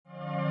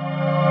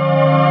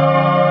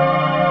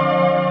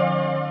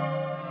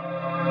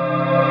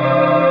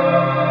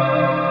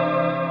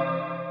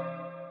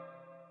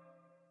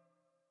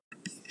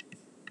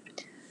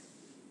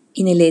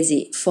In a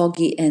lazy,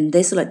 foggy, and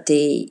desolate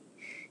day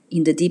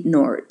in the deep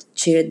north,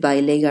 chaired by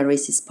a Lega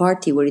racist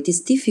party where it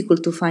is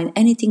difficult to find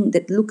anything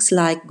that looks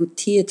like good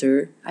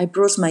theatre, I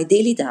browse my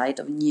daily diet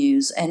of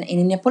news, and in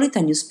a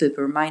Neapolitan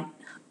newspaper, my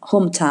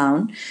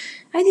hometown,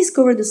 I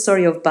discovered the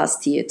story of Bus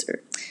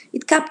Theatre.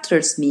 It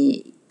captures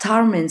me,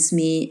 torments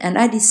me, and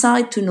I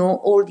decide to know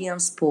all the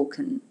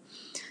unspoken.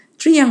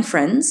 Three young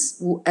friends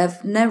who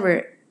have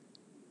never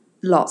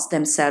lost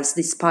themselves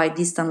despite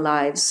distant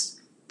lives,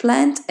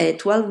 planned a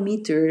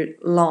 12-meter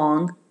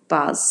long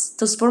bus,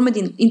 transformed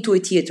into a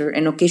theater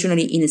and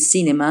occasionally in a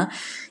cinema,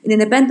 in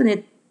an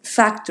abandoned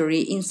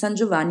factory in San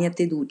Giovanni a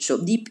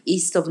Teduccio, deep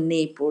east of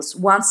Naples,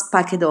 once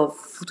packed of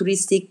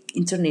futuristic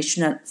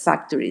international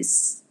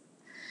factories,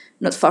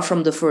 not far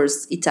from the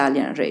first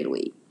Italian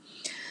railway.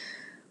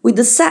 With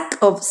the sack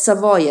of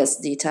Savoyas,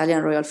 the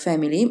Italian royal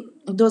family,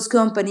 those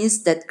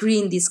companies that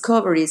green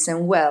discoveries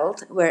and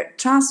wealth were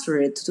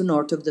transferred to the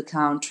north of the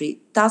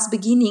country, thus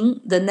beginning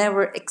the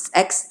never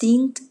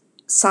extinct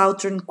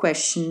Southern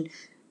question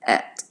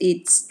at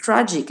its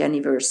tragic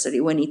anniversary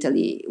when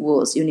Italy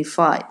was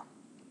unified.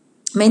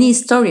 Many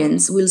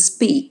historians will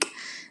speak,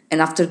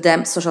 and after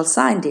them social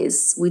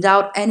scientists,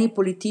 without any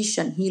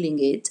politician healing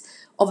it,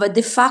 of a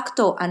de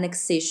facto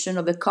annexation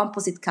of a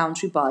composite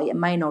country by a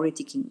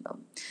minority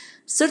kingdom.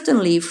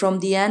 Certainly, from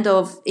the end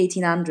of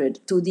 1800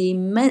 to the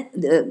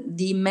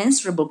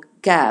immeasurable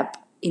gap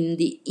in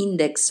the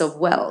index of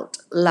wealth,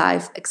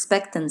 life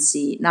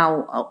expectancy,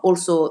 now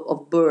also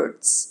of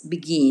births,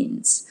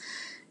 begins.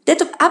 That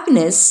of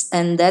happiness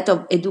and that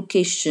of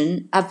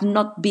education have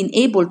not been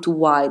able to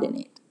widen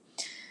it.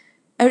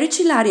 I reach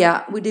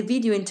Ilaria with a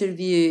video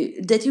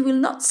interview that you will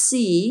not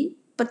see,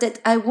 but that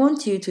I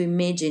want you to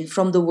imagine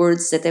from the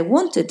words that I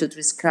wanted to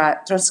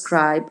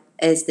transcribe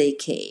as they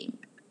came.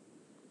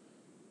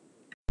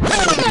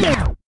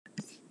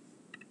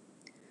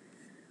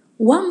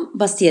 One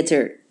bus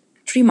theater,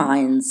 3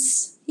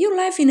 miles. Your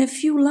life in a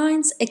few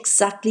lines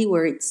exactly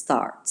where it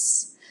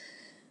starts.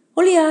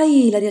 Only I,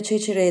 Ilaria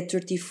Cecere,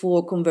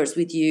 34, converse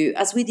with you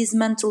as we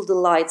dismantle the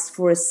lights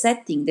for a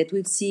setting that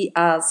will see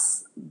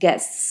us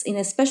guests in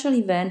a special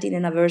event in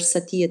an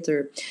Aversa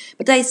theater.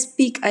 But I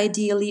speak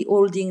ideally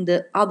holding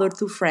the other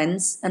two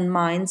friends and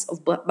minds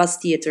of bus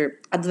theater,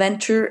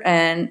 adventure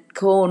and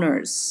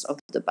co-owners of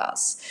the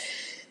bus,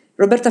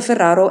 Roberta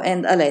Ferraro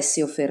and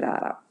Alessio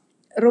Ferrara.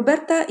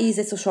 Roberta is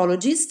a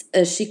sociologist.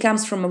 She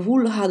comes from a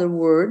whole other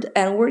world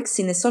and works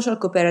in a social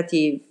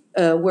cooperative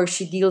where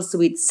she deals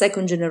with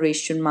second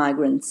generation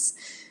migrants.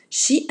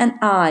 She and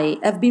I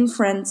have been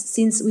friends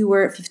since we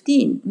were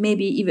 15,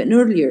 maybe even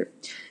earlier.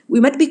 We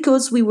met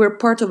because we were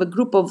part of a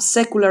group of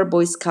secular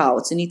Boy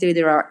Scouts. In Italy,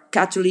 there are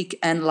Catholic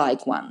and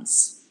like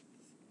ones.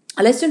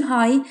 Alessio and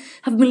I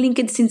have been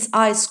linked since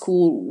high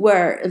school,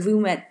 where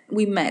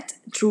we met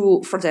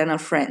through fraternal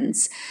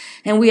friends,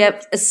 and we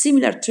have a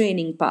similar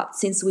training path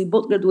since we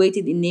both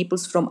graduated in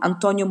Naples from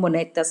Antonio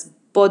Monetta's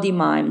body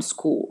mime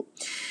school.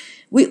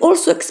 We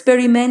also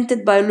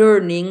experimented by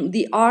learning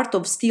the art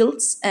of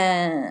stilts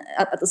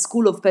at the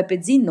school of Pepe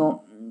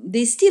Zino.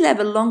 They still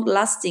have a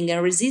long-lasting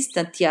and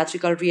resistant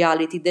theatrical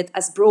reality that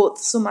has brought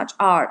so much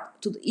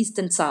art to the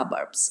eastern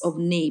suburbs of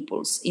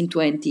Naples in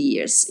 20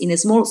 years, in a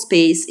small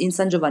space in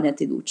San Giovanni a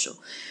Teduccio.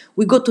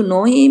 We got to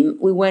know him,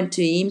 we went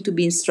to him to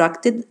be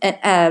instructed and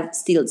have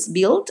stilts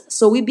built,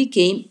 so we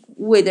became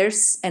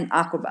waiters and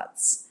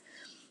acrobats.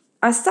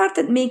 I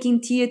started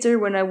making theater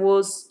when I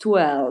was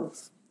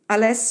 12,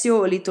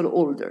 Alessio a little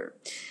older.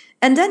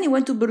 And then he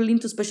went to Berlin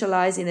to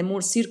specialize in a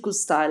more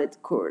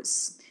circus-styled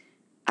course.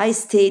 I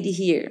stayed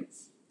here.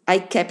 I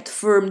kept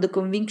firm the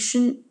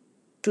conviction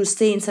to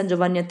stay in San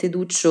Giovanni a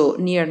Teduccio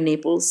near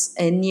Naples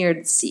and near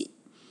the sea.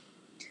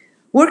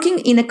 Working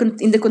in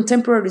the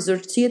contemporary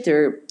research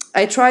theater,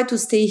 I tried to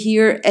stay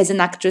here as an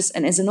actress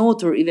and as an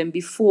author even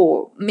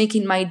before,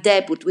 making my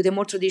debut with a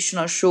more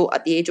traditional show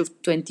at the age of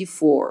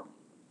 24.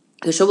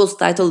 The show was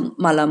titled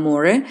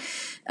Malamore.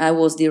 I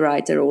was the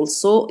writer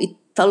also. It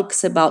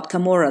talks about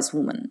Camora's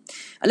woman.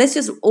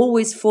 Alessio's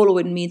always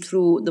following me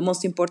through the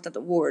most important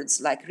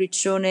awards like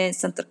Riccione,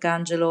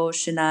 Sant'Arcangelo,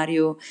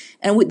 Scenario,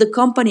 and with the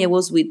company I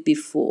was with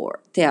before,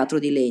 Teatro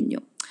di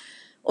Legno.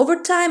 Over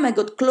time, I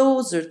got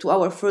closer to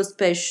our first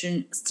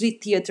passion,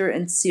 street theater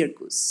and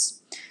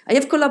circus. I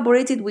have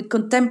collaborated with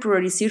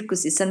contemporary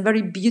circuses and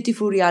very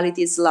beautiful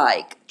realities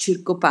like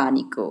Circo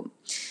Panico.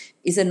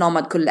 It's a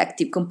nomad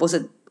collective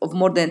composed of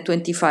more than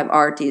 25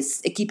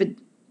 artists, equipped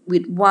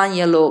with one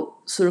yellow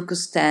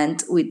circus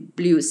tent with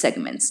blue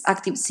segments,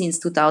 active since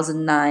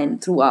 2009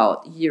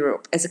 throughout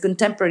Europe as a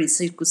contemporary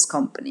circus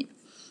company.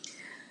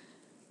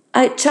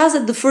 I chose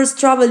the first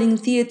traveling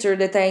theater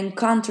that I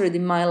encountered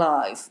in my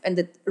life and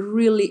that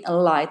really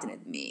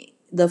enlightened me.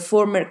 The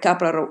former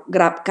Capra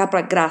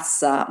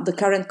Grassa, the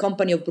current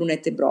company of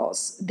Brunette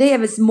Bros. They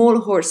have a small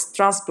horse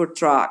transport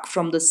truck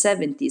from the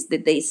 70s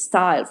that they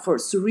style for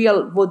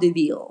surreal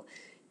vaudeville.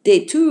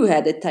 They too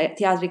had a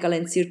theatrical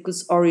and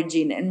circus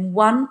origin, and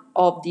one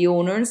of the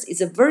owners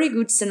is a very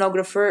good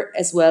scenographer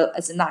as well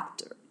as an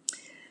actor.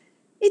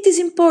 It is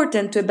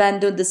important to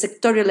abandon the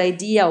sectorial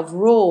idea of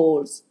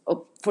roles,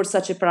 for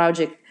such a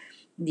project,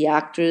 the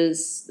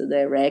actors, the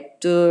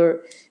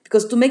director,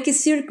 because to make a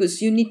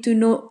circus, you need to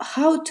know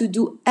how to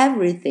do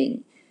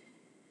everything.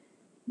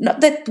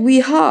 Not that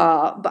we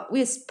are, but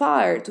we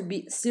aspire to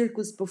be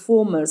circus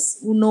performers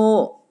who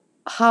know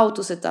how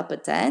to set up a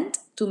tent,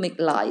 to make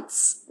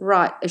lights,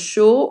 write a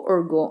show,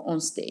 or go on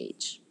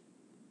stage.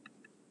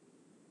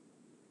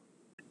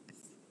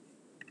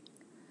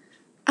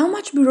 How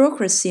much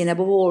bureaucracy and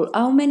above all,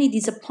 how many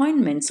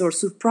disappointments or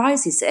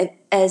surprises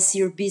has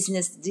your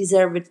business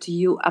deserved to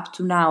you up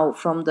to now,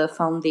 from the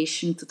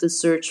foundation to the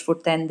search for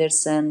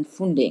tenders and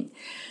funding?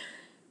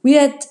 We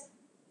had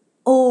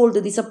all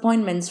the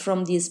disappointments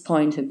from this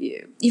point of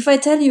view. If I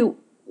tell you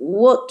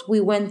what we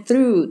went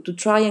through to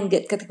try and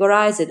get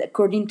categorized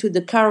according to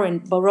the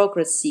current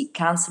bureaucracy,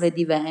 cancelled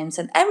events,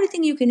 and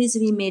everything you can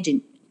easily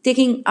imagine.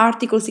 Taking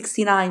Article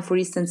 69, for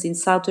instance, in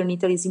southern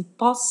Italy is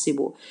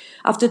impossible.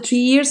 After 3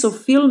 years of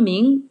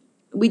filming,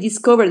 we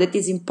discovered that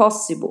it's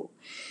impossible,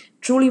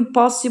 truly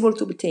impossible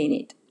to obtain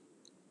it.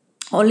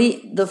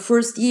 Only the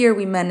first year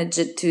we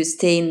managed to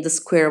stay in the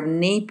square of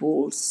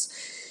Naples,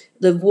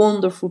 the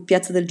wonderful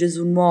Piazza del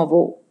Gesù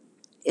Nuovo.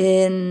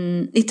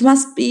 And it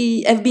must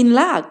have been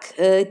luck.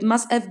 It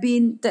must have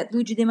been that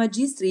Luigi de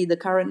Magistri, the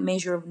current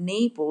mayor of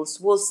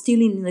Naples, was still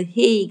in the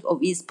Hague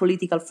of his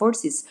political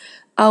forces.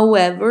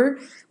 However,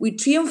 we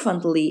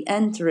triumphantly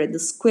entered the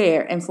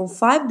square, and for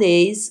 5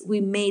 days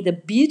we made a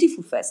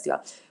beautiful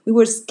festival. We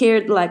were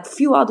scared like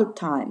few other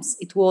times.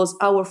 It was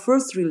our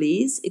first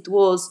release. It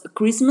was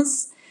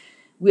Christmas.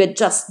 We had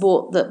just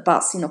bought the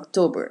bus in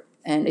October,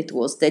 and it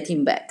was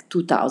dating back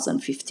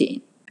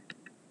 2015.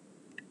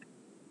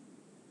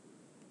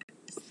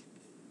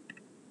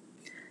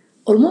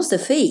 Almost a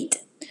fate.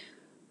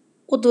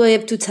 What do I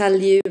have to tell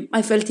you?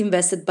 I felt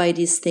invested by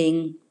this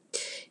thing.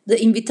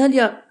 The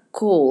Invitalia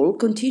call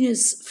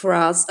continues for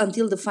us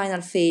until the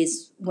final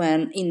phase,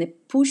 when, in a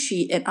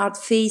pushy and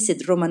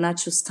hard-faced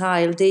Romanaccio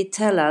style, they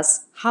tell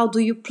us, how do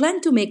you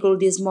plan to make all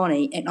this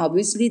money? And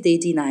obviously they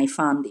deny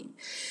funding.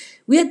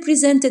 We had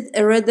presented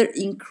a rather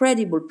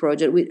incredible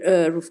project with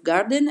a roof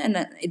garden and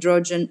an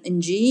hydrogen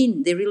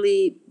engine. They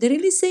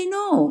really say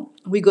no.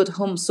 We got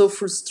home so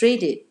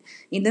frustrated.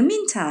 In the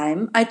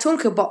meantime, I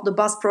talked about the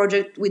bus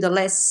project with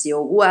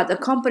Alessio, who had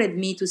accompanied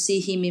me to see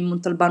him in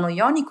Montalbano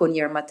Ionico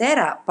near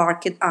Matera,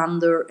 parked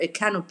under a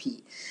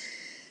canopy.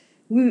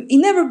 He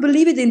never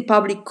believed in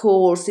public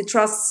calls, he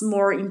trusts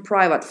more in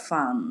private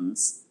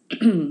funds.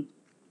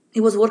 He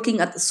was working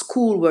at the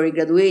school where he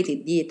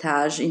graduated, the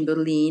Etage in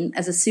Berlin,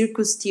 as a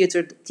circus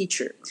theater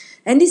teacher.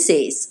 And he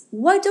says,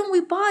 why don't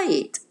we buy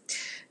it?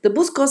 The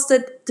bus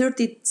costed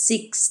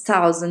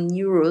 36,000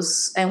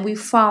 euros, and we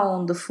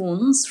found the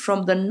funds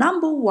from the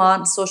number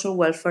one social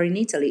welfare in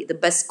Italy. The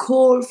best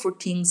call for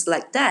things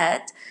like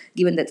that,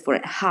 given that for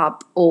a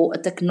hub or a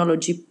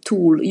technology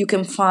tool, you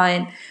can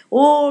find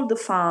all the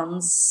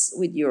funds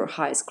with your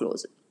eyes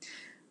closed.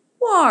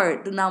 Who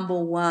are the number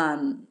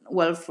one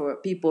welfare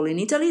people in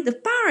Italy? The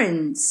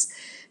parents.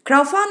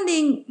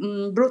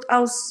 Crowdfunding brought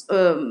us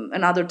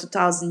another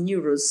 2,000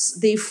 euros.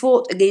 They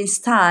fought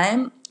against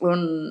time.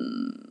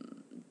 On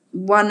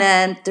one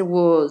hand, there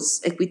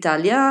was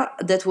Equitalia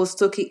that was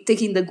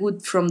taking the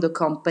good from the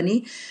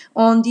company.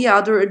 On the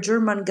other, a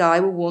German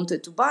guy who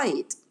wanted to buy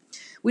it.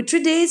 With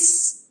 3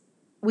 days,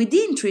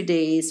 within 3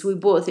 days, we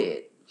bought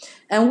it.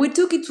 And we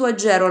took it to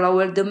Agerola,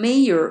 where the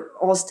mayor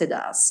hosted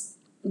us.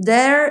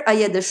 There, I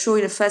had a show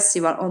in a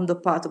festival on the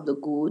part of the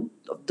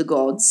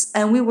gods,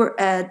 and we were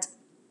at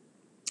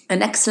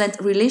an excellent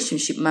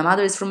relationship. My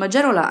mother is from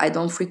Agerola. I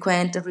don't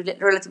frequent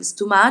relatives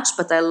too much,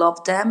 but I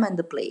love them and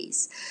the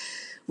place.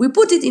 We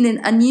put it in an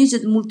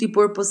unused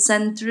multi-purpose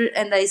center,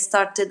 and I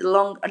started a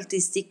long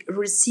artistic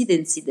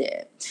residency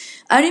there.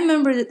 I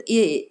remember that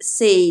he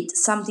said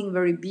something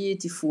very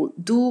beautiful: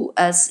 do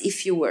as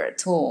if you were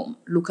at home.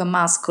 Luca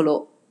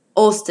Mascolo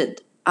hosted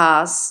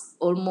us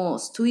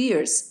almost 2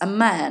 years, a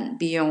man,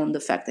 beyond the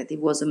fact that he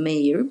was a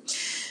mayor,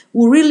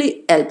 who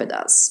really helped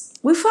us.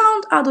 We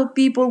found other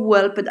people who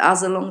helped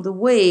us along the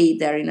way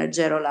there in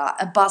Agerola.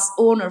 A bus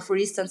owner, for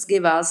instance,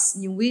 gave us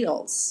new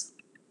wheels.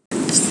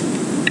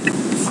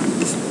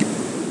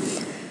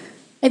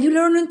 Have you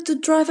learned to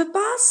drive a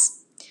bus?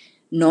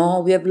 No,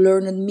 we have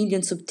learned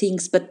millions of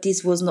things, but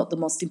this was not the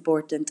most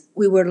important.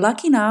 We were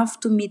lucky enough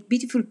to meet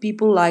beautiful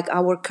people like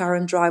our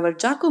current driver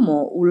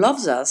Giacomo, who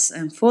loves us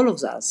and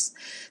follows us.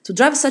 To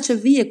drive such a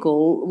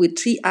vehicle with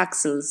 3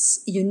 axles,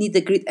 you need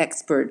a great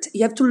expert.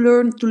 You have to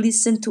learn to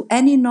listen to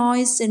any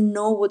noise and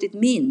know what it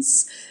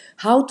means.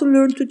 How to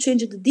learn to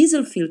change the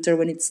diesel filter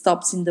when it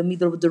stops in the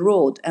middle of the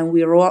road, and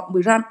we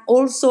run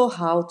also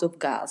out of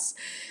gas.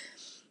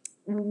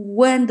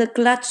 When the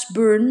clutch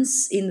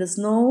burns in the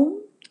snow,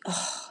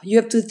 you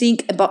have to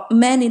think about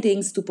many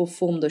things to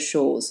perform the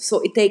shows. So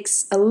it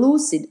takes a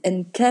lucid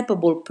and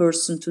capable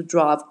person to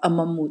drive a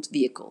mammoth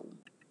vehicle.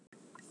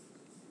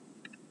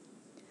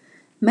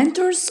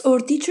 Mentors or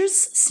teachers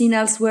seen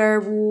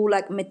elsewhere who,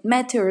 like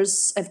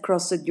meteors, have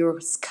crossed your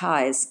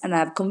skies and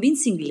have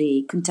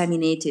convincingly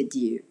contaminated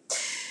you.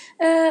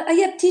 I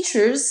have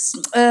teachers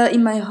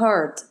in my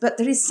heart, but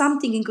there is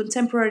something in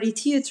contemporary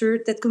theater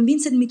that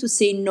convinced me to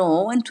say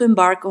no and to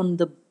embark on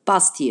the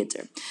bus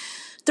theater.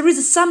 There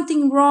is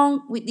something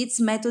wrong with its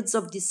methods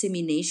of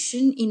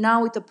dissemination in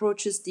how it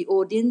approaches the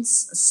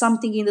audience,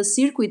 something in the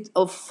circuit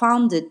of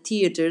founded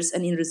theaters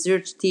and in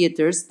research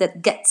theaters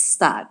that gets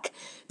stuck,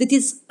 that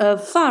is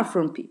far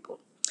from people.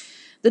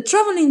 The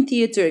traveling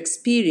theater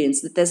experience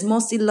that has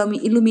most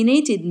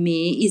illuminated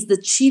me is the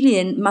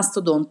Chilean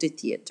Mastodonte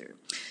Theater.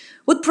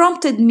 What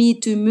prompted me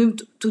to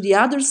move to the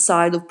other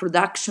side of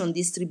production,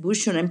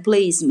 distribution, and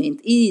placement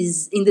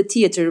is in the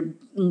theater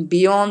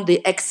beyond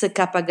the ex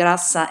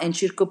Capagrassa and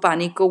Circo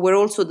Panico, were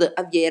also the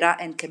Aviera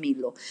and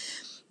Camillo.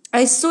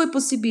 I saw a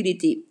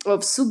possibility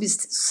of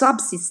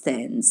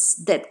subsistence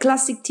that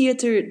classic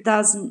theater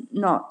does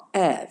not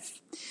have.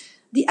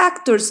 The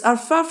actors are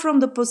far from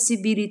the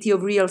possibility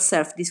of real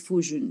self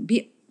diffusion.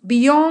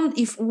 Beyond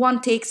if one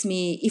takes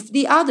me, if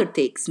the other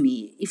takes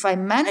me, if I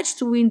manage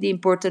to win the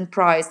important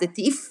prize, that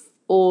if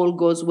all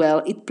goes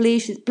well, it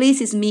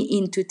places me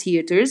into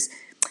theaters.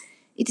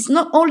 It is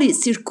not only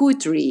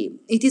circuitry,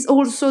 it is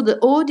also the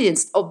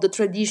audience of the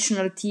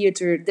traditional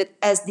theater that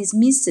has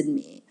dismissed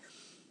me,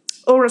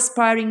 or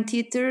aspiring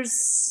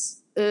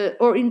theaters,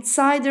 or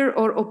insider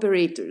or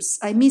operators.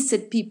 I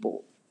missed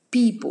people.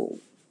 People.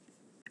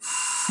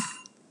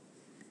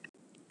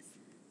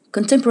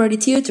 Contemporary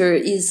theater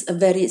is a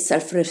very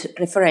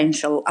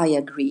self-referential, I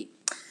agree.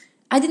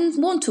 I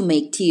didn't want to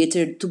make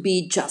theater to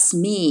be just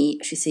me,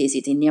 she says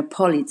it in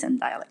Neapolitan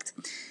dialect,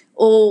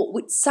 or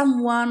with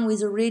someone who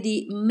is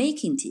already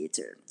making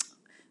theater.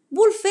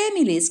 Whole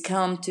families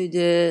come to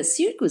the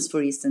circus,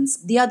 for instance.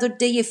 The other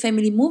day, a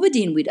family moved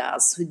in with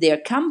us with their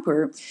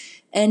camper,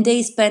 and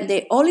they spent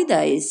their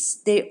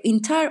holidays, their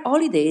entire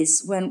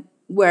holidays,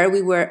 where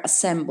we were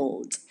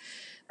assembled.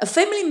 A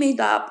family made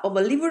up of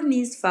a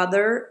Livornese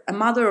father, a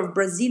mother of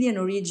Brazilian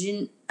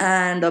origin,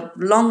 and a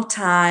long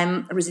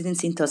time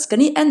residence in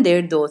Tuscany, and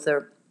their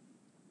daughter.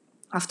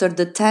 After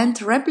the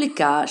 10th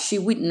replica she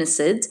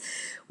witnessed,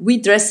 we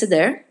dressed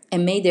her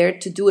and made her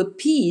to do a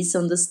piece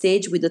on the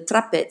stage with a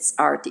trapeze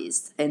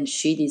artist, and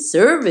she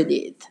deserved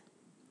it.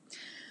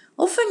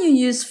 Often you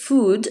use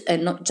food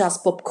and not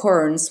just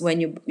popcorns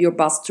when your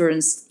bus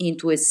turns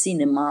into a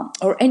cinema,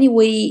 or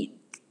anyway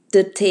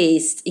the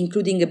taste,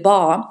 including a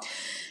bar,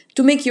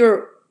 to make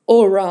your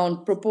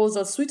all-round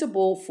proposal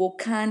suitable for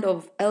kind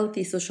of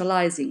healthy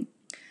socializing.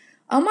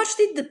 How much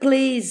did the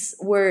place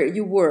where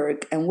you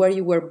work and where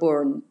you were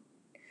born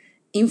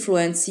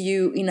influence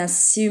you in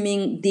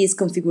assuming this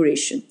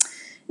configuration?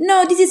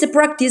 No, this is a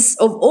practice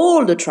of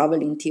all the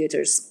traveling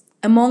theaters.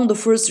 Among the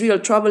first real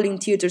traveling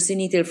theaters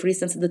in Italy, for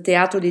instance, the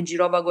Teatro di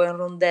Girovago and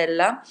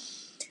Rondella,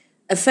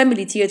 a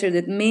family theater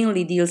that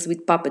mainly deals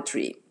with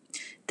puppetry.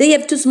 They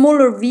have two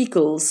smaller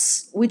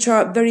vehicles, which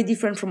are very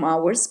different from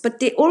ours, but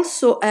they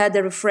also add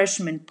a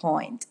refreshment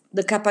point.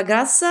 The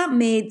Capagrassa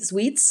made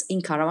sweets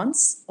in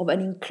caravans of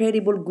an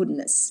incredible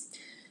goodness.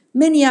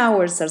 Many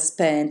hours are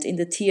spent in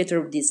the theater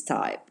of this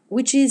type,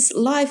 which is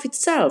life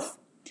itself.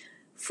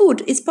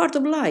 Food is part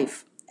of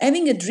life.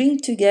 Having a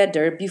drink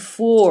together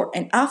before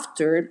and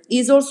after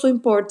is also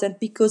important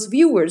because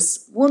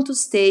viewers want to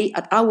stay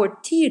at our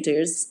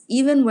theaters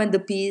even when the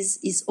piece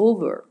is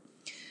over.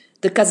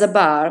 The Casa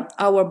Bar,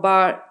 our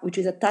bar, which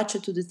is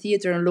attached to the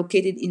theater and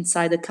located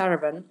inside the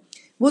caravan,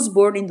 was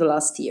born in the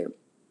last year.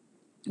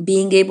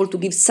 Being able to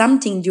give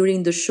something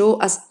during the show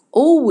has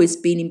always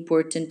been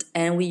important,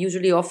 and we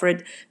usually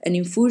offered an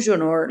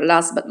infusion or,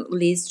 last but not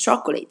least,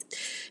 chocolate.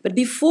 But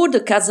before the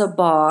Casa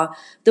Bar,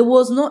 there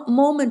was no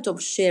moment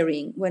of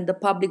sharing when the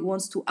public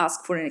wants to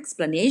ask for an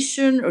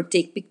explanation or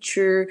take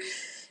picture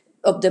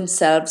of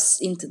themselves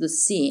into the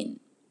scene.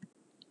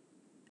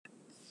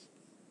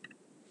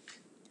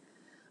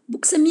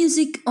 Books and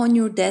music on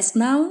your desk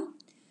now?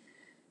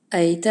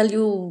 I tell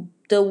you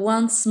the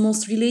ones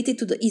most related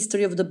to the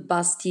history of the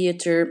bus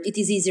theater. It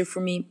is easier for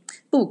me.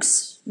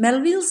 Books.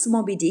 Melville's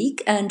Moby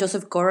Dick and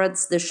Joseph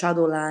Conrad's The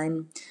Shadow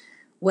Line.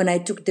 When I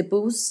took the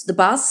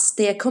bus,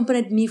 they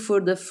accompanied me for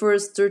the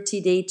first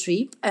 30-day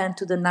trip and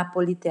to the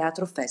Napoli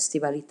Teatro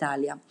Festival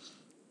Italia.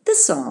 The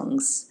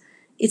songs.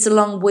 It's a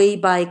Long Way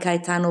by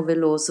Caetano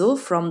Veloso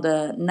from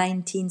the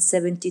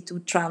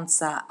 1972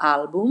 Tranza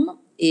album.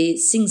 She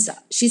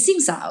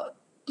sings out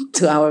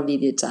to our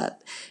video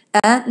chat.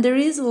 And There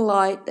Is a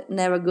Light That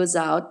Never Goes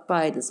Out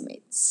by the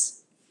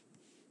Smiths.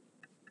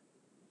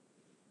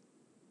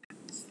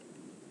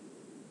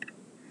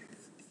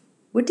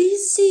 Where do you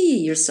see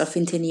yourself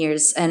in 10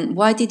 years, and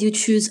why did you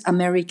choose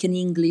American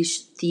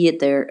English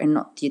theater and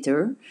not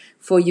theater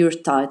for your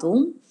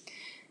title?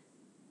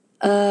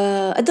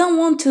 I don't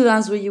want to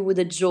answer you with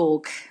a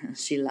joke,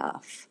 she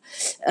laughed.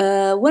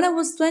 When I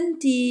was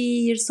 20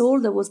 years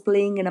old, I was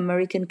playing an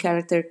American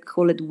character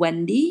called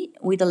Wendy.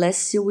 With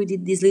Alessio, we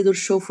did this little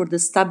show for the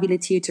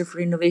Stabile Theatre for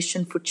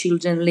Innovation for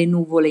Children, Le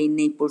Nuvole in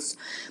Naples.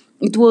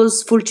 It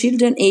was for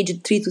children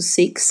aged 3 to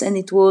 6, and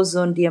it was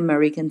on the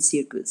American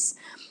circus.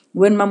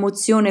 When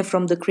Mamuzione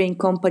from the Crane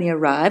Company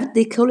arrived,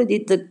 they called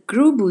it the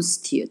Grubus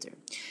Theatre.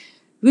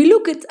 We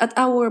looked at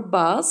our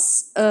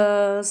bus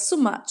so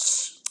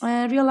much,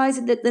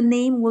 realized that the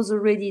name was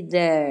already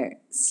there.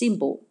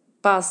 Simple,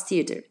 Bus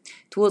Theater.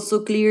 It was so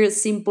clear,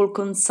 simple,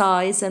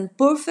 concise, and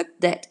perfect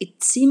that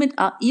it seemed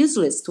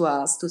useless to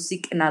us to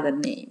seek another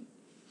name.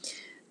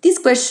 This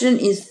question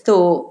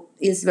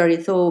is very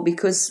thought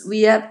because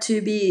we have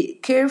to be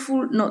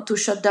careful not to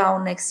shut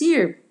down next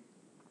year.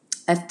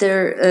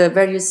 After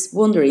various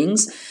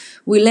wanderings,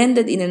 we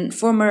landed in a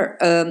former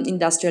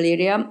industrial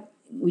area,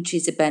 which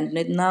is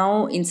abandoned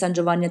now, in San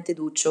Giovanni a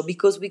Teduccio,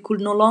 because we could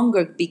no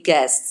longer be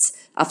guests.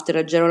 After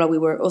Agerola, we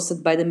were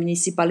hosted by the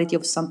municipality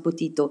of San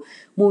Potito,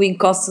 moving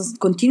costs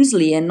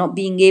continuously and not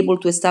being able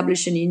to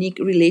establish a unique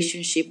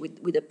relationship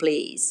with the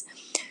place.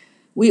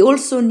 We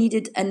also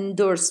needed an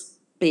indoor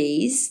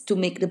space to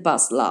make the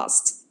bus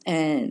last,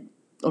 and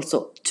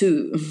also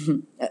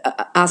to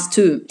us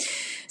too.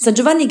 San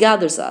Giovanni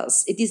gathers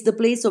us. It is the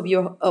place of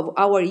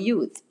our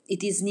youth.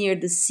 It is near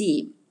the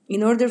sea.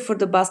 In order for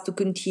the bus to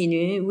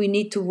continue, we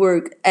need to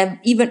work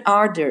even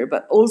harder,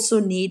 but also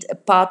need a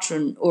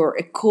patron or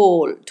a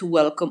call to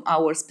welcome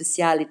our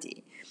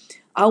speciality.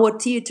 Our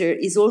theater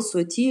is also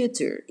a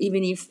theater,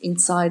 even if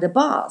inside a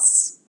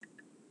bus.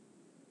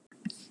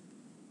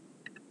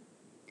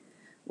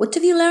 What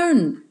have you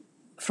learned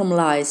from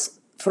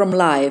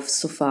life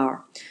so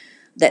far?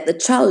 That the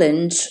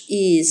challenge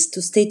is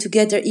to stay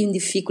together in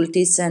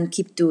difficulties and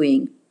keep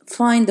doing.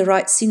 Find the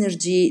right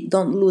synergy,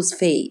 don't lose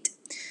faith.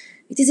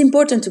 It is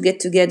important to get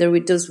together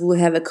with those who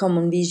have a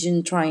common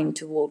vision trying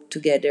to work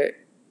together.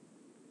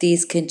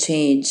 This can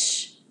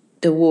change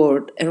the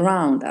world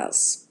around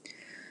us.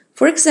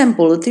 For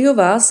example, the three of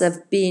us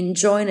have been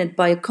joined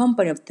by a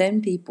company of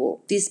 10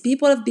 people. These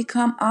people have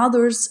become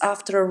others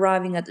after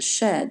arriving at the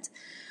shed.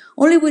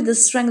 Only with the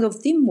strength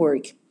of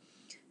teamwork,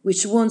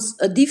 which wants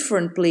a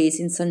different place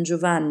in San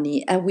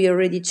Giovanni, and we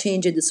already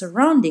changed the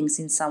surroundings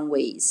in some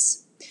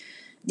ways.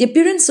 The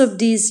appearance of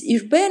this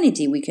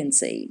urbanity, we can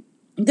say.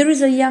 There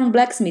is a young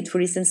blacksmith, for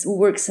instance, who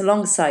works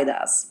alongside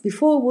us.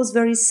 Before he was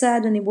very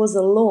sad and he was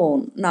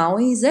alone. Now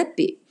he is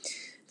happy.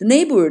 The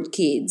neighborhood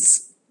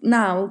kids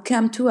now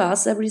come to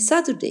us every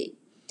Saturday.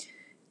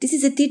 This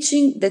is a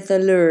teaching that I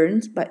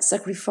learned by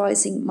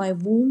sacrificing my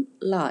whole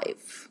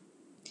life.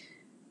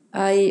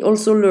 I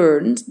also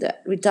learned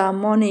that without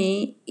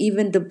money,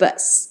 even the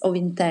best of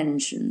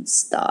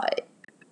intentions die.